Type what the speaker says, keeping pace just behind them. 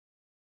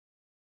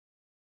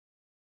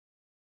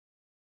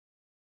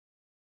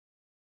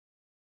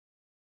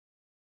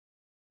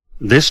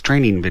This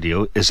training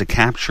video is a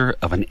capture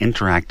of an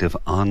interactive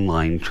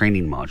online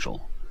training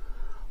module.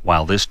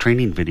 While this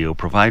training video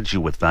provides you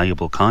with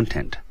valuable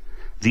content,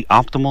 the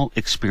optimal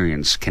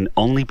experience can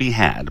only be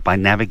had by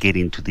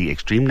navigating to the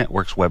Extreme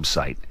Networks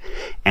website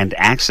and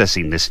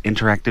accessing this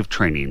interactive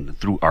training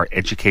through our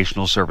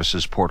Educational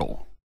Services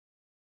portal.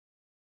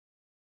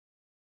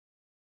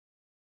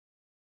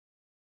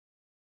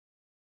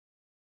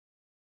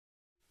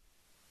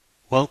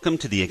 Welcome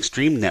to the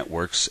Extreme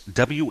Networks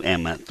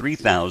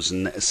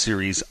WM3000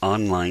 series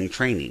online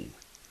training.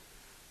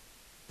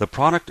 The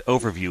Product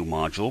Overview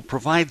module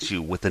provides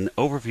you with an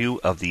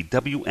overview of the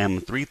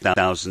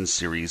WM3000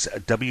 series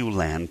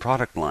WLAN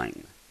product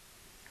line.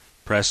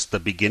 Press the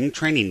Begin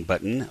Training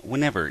button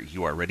whenever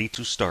you are ready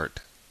to start.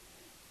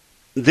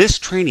 This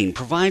training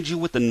provides you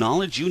with the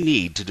knowledge you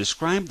need to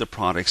describe the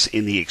products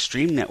in the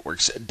Extreme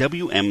Networks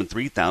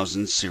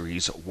WM3000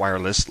 series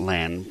wireless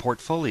LAN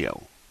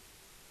portfolio.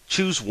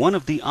 Choose one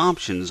of the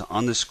options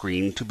on the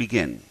screen to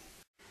begin.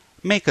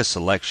 Make a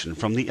selection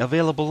from the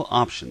available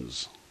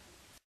options.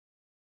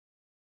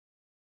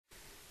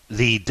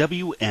 The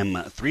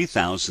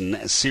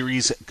WM3000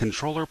 series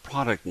controller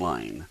product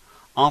line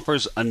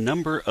offers a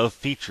number of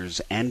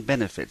features and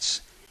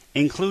benefits,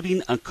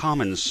 including a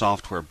common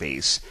software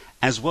base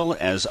as well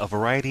as a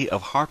variety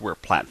of hardware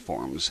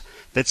platforms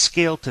that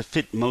scale to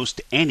fit most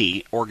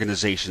any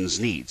organization's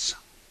needs.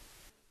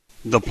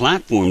 The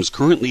platforms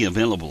currently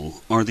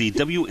available are the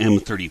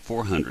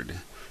WM3400,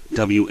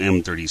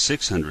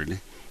 WM3600,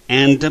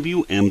 and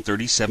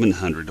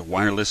WM3700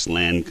 wireless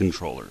LAN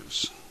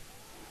controllers.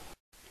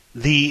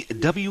 The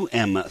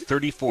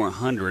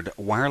WM3400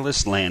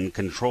 wireless LAN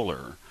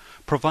controller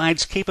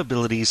provides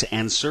capabilities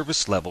and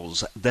service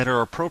levels that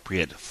are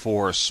appropriate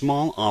for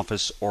small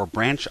office or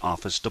branch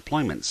office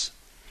deployments.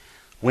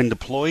 When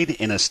deployed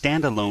in a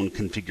standalone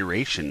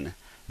configuration,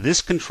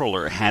 this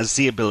controller has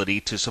the ability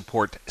to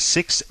support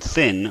 6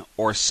 thin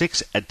or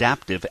 6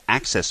 adaptive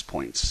access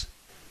points.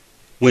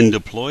 When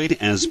deployed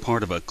as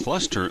part of a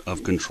cluster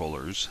of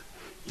controllers,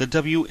 the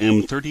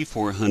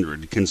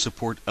WM3400 can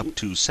support up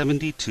to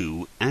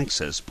 72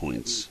 access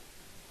points.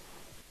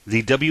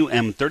 The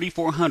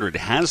WM3400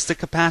 has the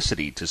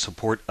capacity to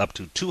support up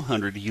to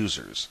 200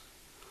 users.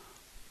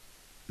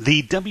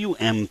 The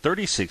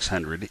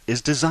WM3600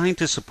 is designed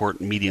to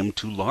support medium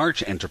to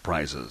large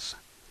enterprises.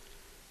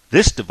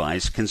 This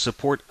device can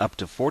support up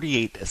to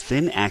 48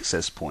 thin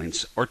access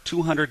points or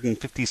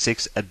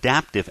 256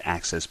 adaptive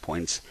access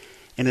points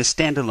in a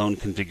standalone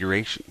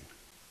configuration.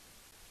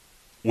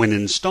 When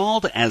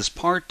installed as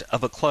part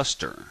of a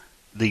cluster,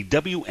 the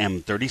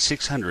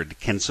WM3600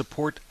 can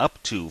support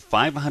up to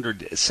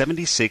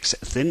 576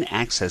 thin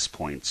access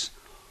points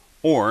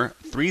or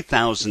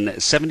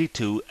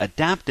 3072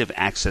 adaptive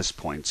access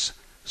points,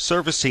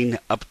 servicing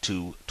up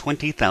to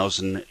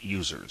 20,000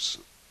 users.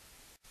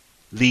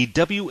 The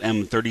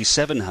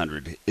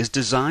WM3700 is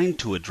designed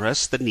to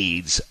address the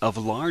needs of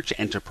large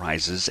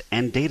enterprises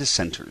and data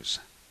centers.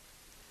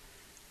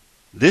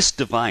 This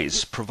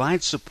device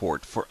provides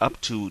support for up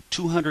to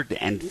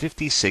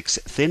 256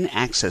 thin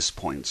access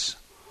points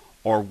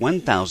or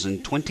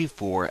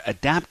 1,024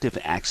 adaptive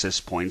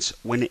access points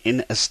when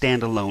in a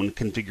standalone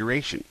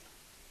configuration.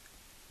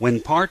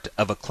 When part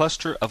of a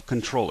cluster of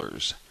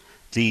controllers,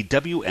 the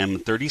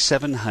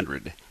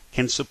WM3700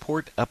 can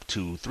support up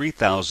to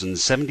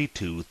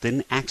 3,072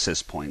 thin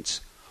access points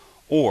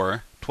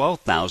or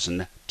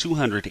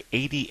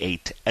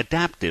 12,288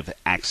 adaptive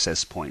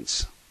access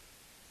points.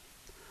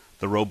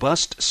 The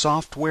robust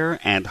software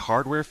and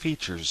hardware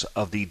features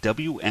of the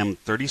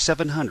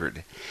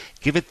WM3700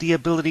 give it the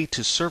ability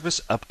to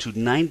service up to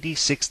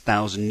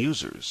 96,000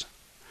 users.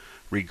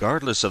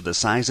 Regardless of the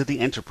size of the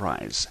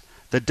enterprise,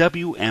 the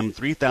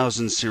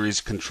WM3000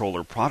 series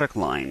controller product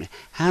line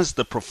has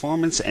the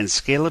performance and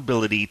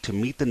scalability to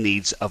meet the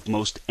needs of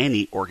most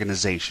any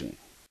organization.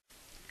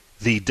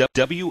 The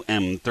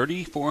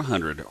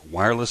WM3400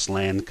 wireless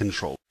LAN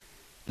controller.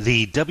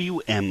 The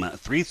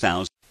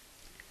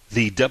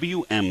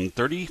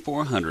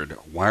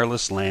WM3400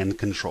 wireless LAN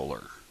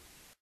controller.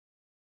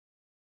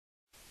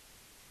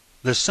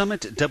 The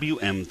Summit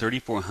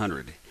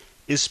WM3400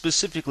 is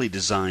specifically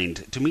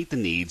designed to meet the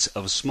needs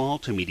of small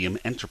to medium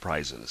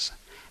enterprises,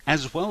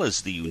 as well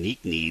as the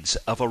unique needs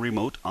of a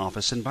remote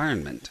office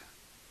environment.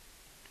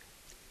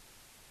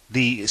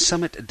 The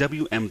Summit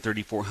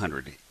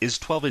WM3400 is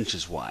 12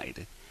 inches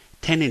wide,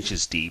 10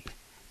 inches deep,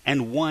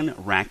 and 1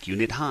 rack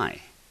unit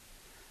high.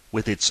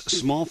 With its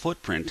small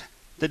footprint,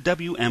 the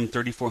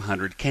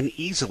WM3400 can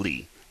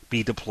easily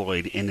be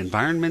deployed in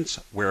environments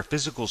where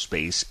physical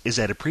space is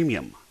at a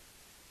premium.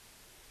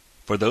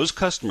 For those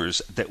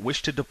customers that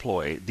wish to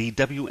deploy the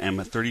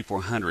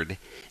WM3400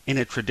 in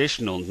a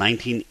traditional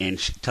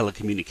 19-inch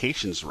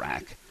telecommunications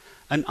rack,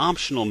 an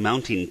optional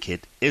mounting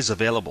kit is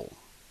available.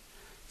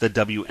 The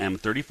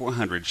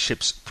WM3400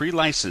 ships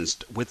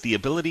pre-licensed with the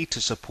ability to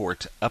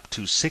support up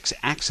to 6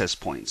 access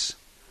points.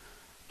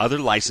 Other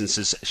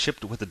licenses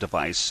shipped with the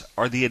device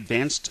are the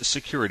Advanced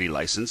Security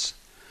License,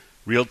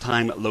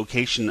 Real-Time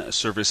Location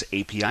Service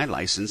API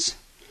License,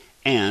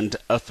 and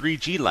a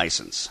 3G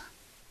license.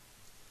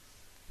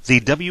 The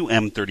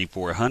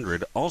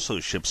WM3400 also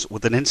ships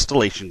with an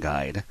installation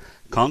guide,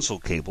 console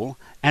cable,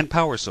 and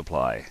power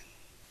supply.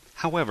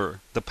 However,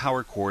 the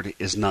power cord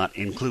is not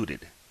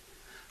included.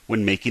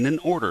 When making an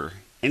order,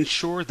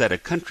 ensure that a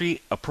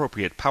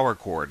country-appropriate power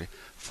cord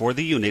for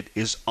the unit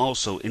is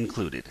also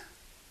included.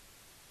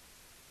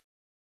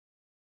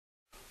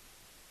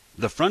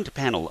 The front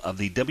panel of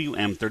the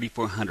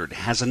WM3400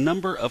 has a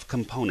number of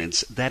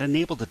components that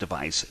enable the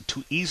device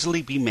to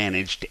easily be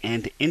managed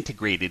and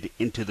integrated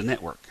into the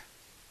network.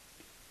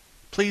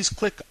 Please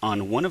click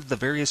on one of the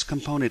various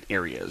component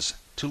areas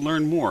to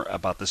learn more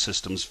about the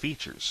system's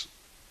features.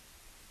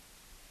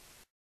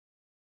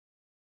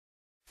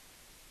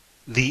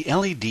 The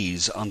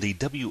LEDs on the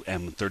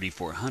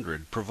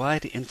WM3400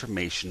 provide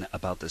information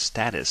about the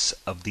status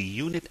of the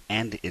unit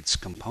and its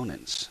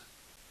components.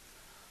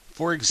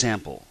 For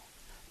example,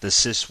 the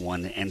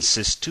SYS1 and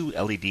SYS2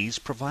 LEDs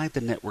provide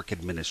the network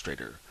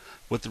administrator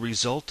with the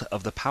result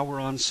of the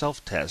power-on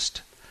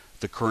self-test,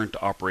 the current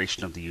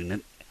operation of the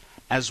unit,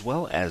 as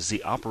well as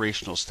the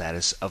operational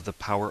status of the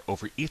Power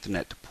over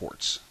Ethernet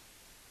ports.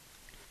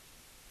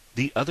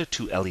 The other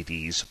two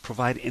LEDs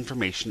provide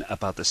information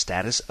about the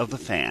status of the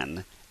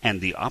fan and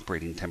the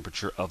operating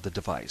temperature of the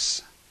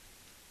device.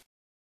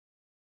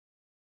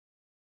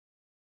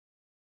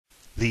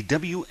 The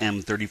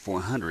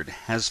WM3400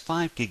 has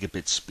 5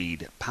 gigabit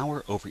speed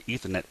Power over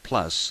Ethernet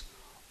Plus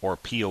or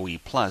PoE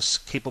Plus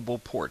capable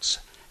ports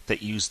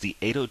that use the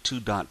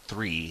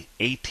 802.3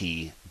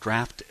 AT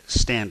draft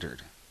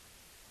standard.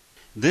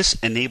 This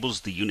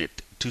enables the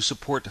unit to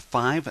support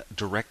 5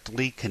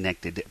 directly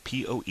connected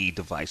PoE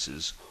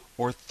devices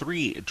or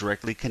 3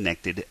 directly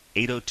connected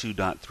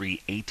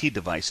 802.3 AT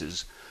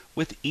devices,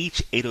 with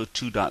each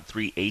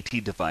 802.3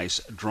 AT device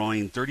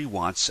drawing 30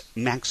 watts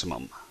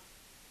maximum.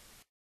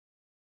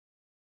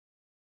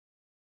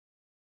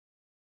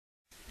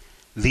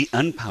 The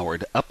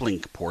unpowered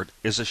uplink port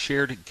is a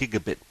shared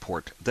gigabit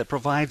port that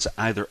provides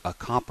either a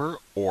copper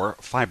or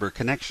fiber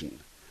connection.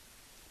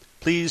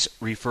 Please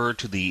refer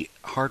to the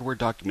hardware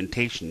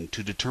documentation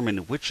to determine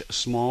which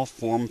small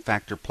form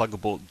factor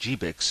pluggable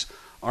GBICs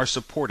are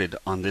supported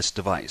on this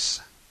device.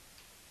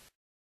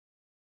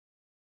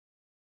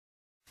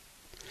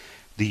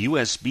 The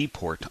USB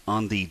port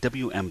on the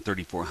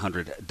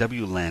WM3400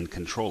 WLAN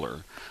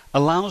controller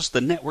allows the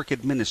network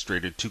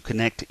administrator to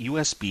connect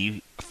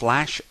USB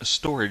flash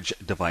storage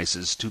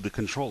devices to the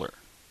controller.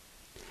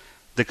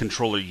 The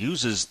controller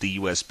uses the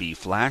USB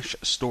flash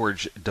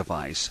storage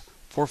device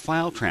for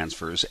file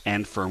transfers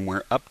and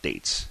firmware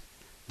updates.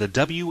 The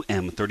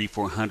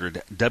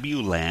WM3400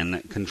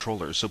 WLAN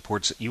controller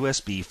supports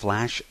USB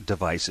flash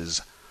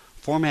devices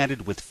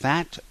formatted with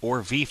FAT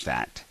or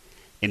VFAT,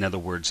 in other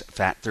words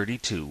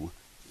FAT32,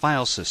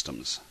 file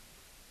systems.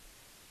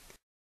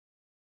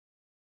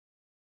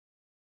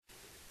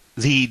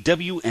 The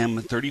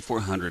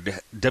WM3400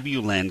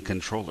 WLAN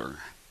controller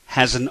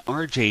has an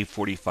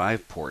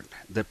RJ45 port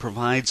that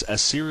provides a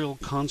serial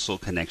console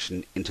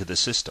connection into the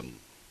system.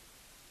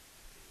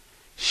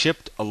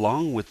 Shipped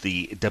along with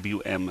the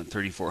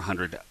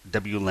WM3400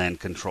 WLAN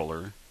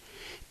controller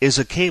is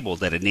a cable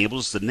that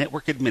enables the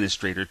network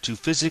administrator to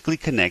physically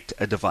connect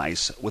a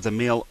device with a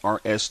male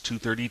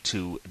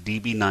RS-232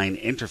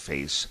 DB9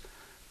 interface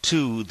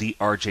to the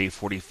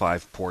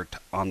RJ45 port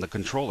on the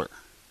controller.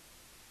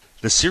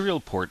 The serial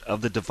port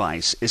of the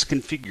device is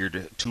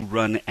configured to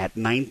run at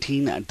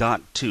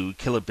 19.2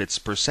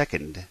 kilobits per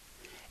second,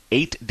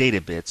 8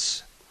 data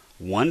bits,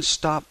 1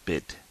 stop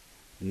bit,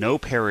 no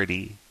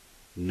parity,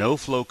 no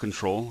flow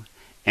control,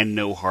 and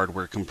no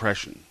hardware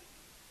compression.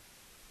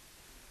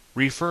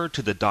 Refer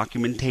to the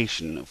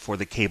documentation for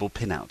the cable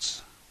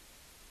pinouts.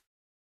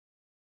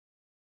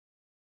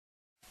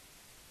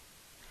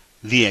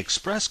 The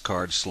express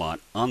card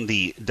slot on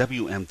the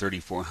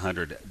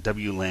WM3400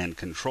 WLAN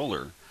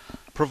controller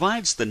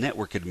provides the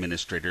network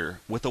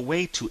administrator with a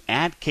way to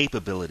add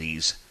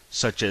capabilities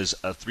such as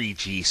a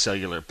 3G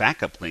cellular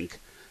backup link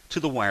to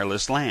the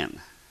wireless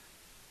LAN.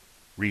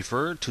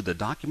 Refer to the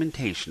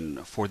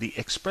documentation for the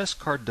express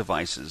card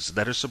devices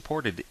that are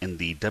supported in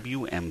the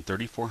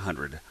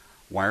WM3400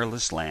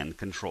 wireless LAN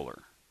controller.